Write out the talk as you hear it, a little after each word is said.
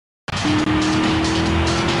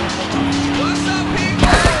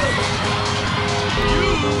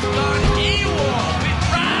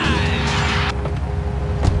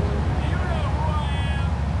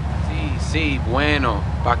Bueno,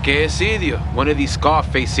 ¿pa' qué es idiot? One of these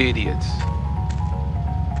Scarface idiots.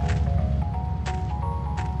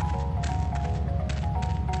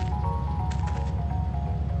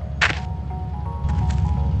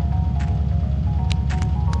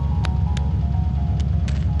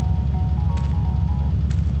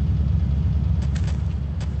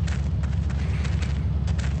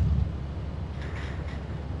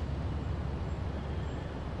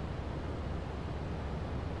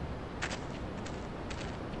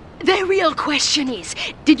 The real question is,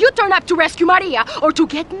 did you turn up to rescue Maria or to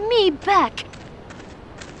get me back?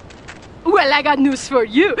 Well, I got news for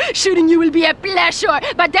you. Shooting you will be a pleasure,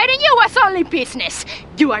 but dating you was only business.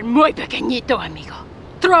 You are muy pequeñito, amigo.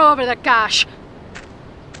 Throw over the cash.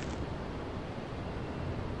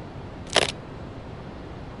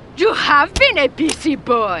 You have been a busy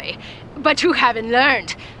boy, but you haven't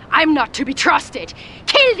learned. I'm not to be trusted.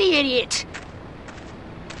 Kill the idiot!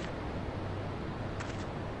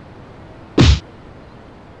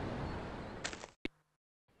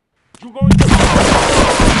 You going to...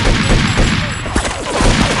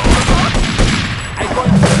 I'm going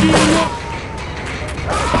to steal you.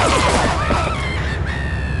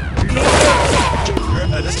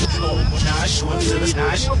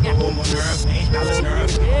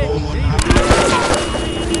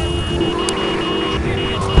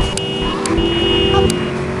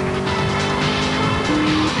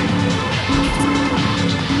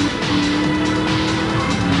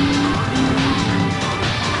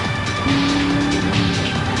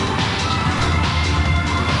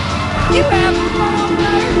 You have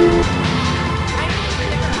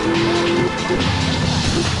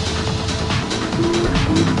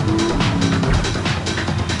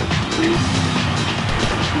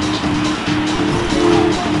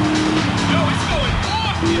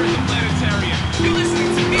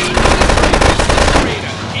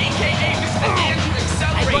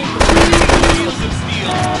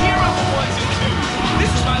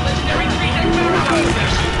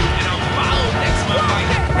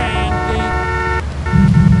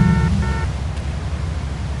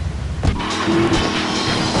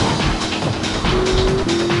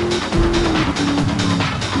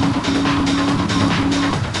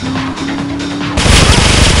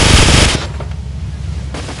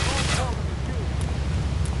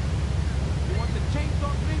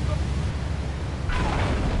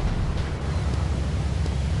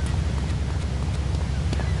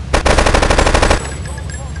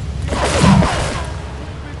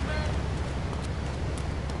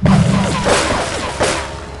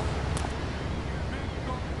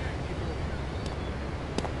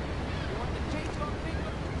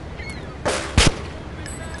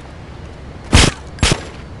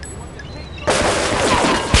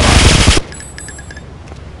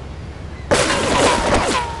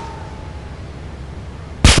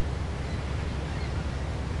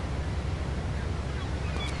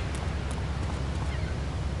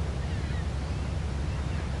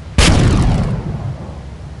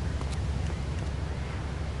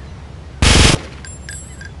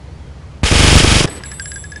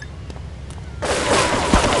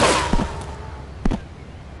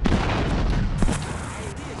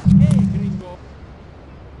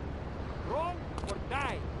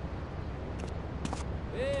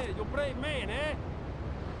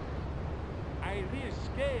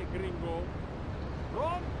Gringo.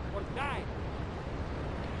 Run or die.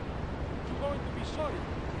 You're going to be sorry.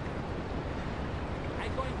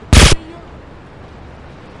 I'm going to kill you.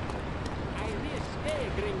 I risk,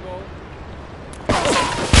 Gringo.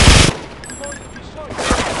 You're going to be sorry.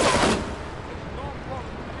 There's no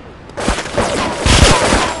problem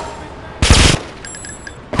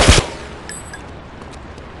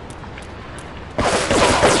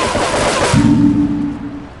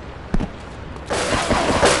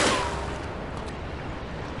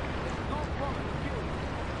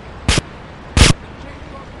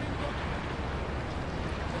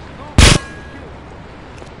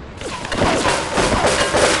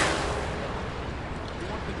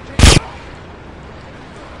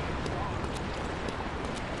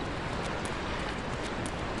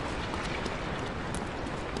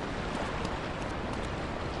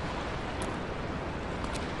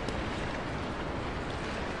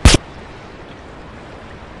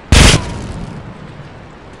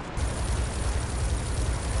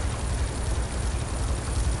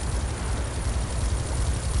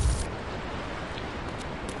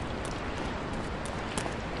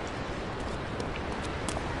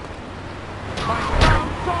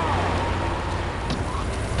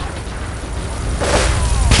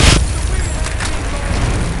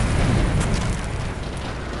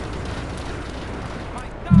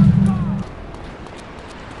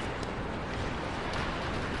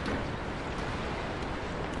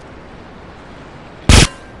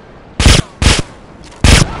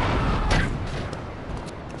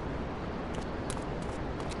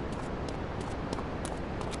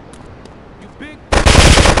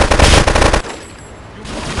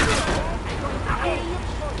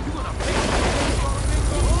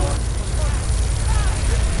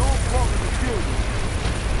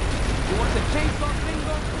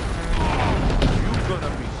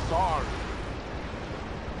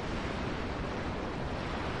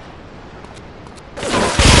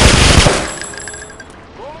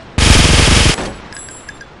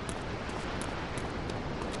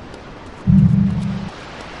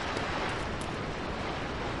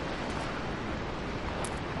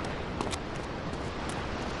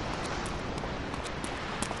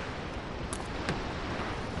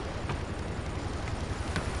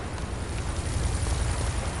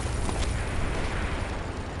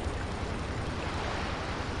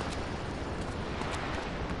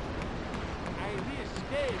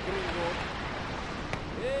escape, gringo.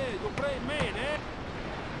 Yeah, you brave man, eh?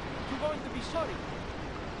 You're going to be sorry.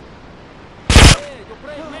 Yeah, you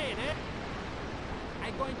brave man, eh?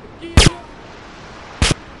 I'm going to kill you.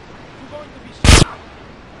 You're going to be sorry.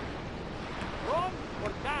 Run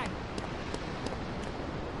or die.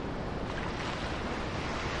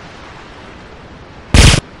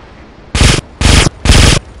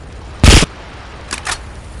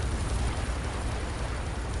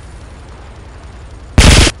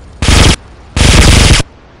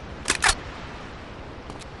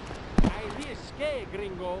 Escape,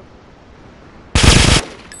 gringo.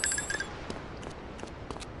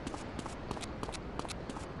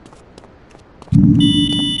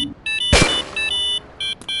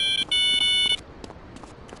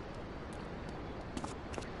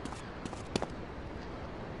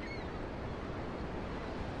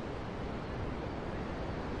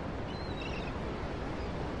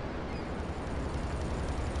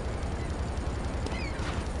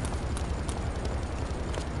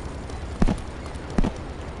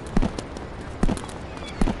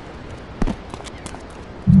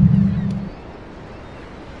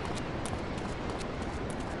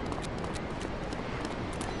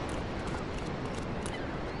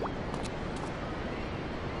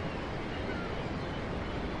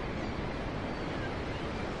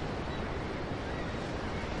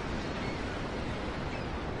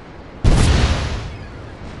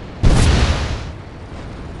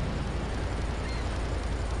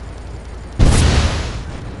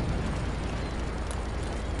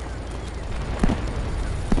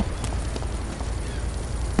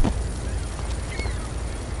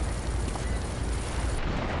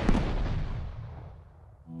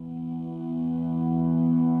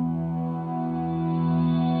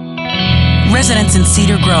 Residents in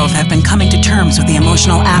Cedar Grove have been coming to terms with the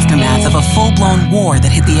emotional aftermath of a full-blown war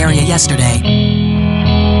that hit the area yesterday.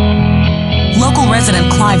 Local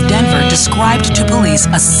resident Clive Denver described to police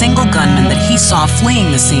a single gunman that he saw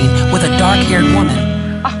fleeing the scene with a dark-haired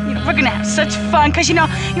woman. Oh, we're gonna have such fun, because,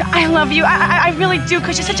 I love you. I really do,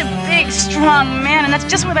 because you're such a big, strong man, and that's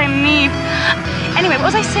just what I need. Anyway,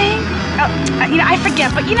 what was I saying? I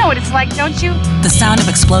forget, but you know what it's like, don't you? The sound of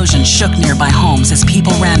explosions shook nearby homes as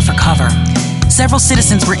people ran for cover. Several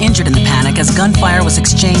citizens were injured in the panic as gunfire was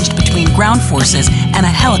exchanged between ground forces and a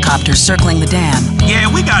helicopter circling the dam. Yeah,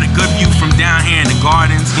 we got a good view from down here in the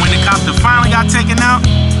gardens. When the copter finally got taken out,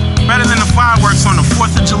 better than the fireworks on the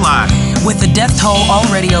 4th of July. With the death toll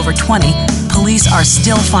already over 20, police are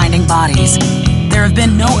still finding bodies. There have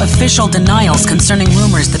been no official denials concerning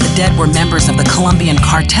rumors that the dead were members of the Colombian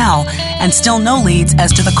cartel, and still no leads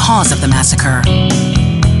as to the cause of the massacre.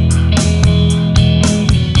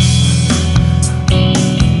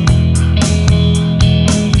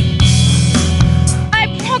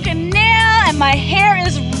 My hair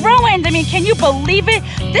is ruined. I mean, can you believe it?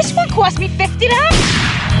 This one cost me $50.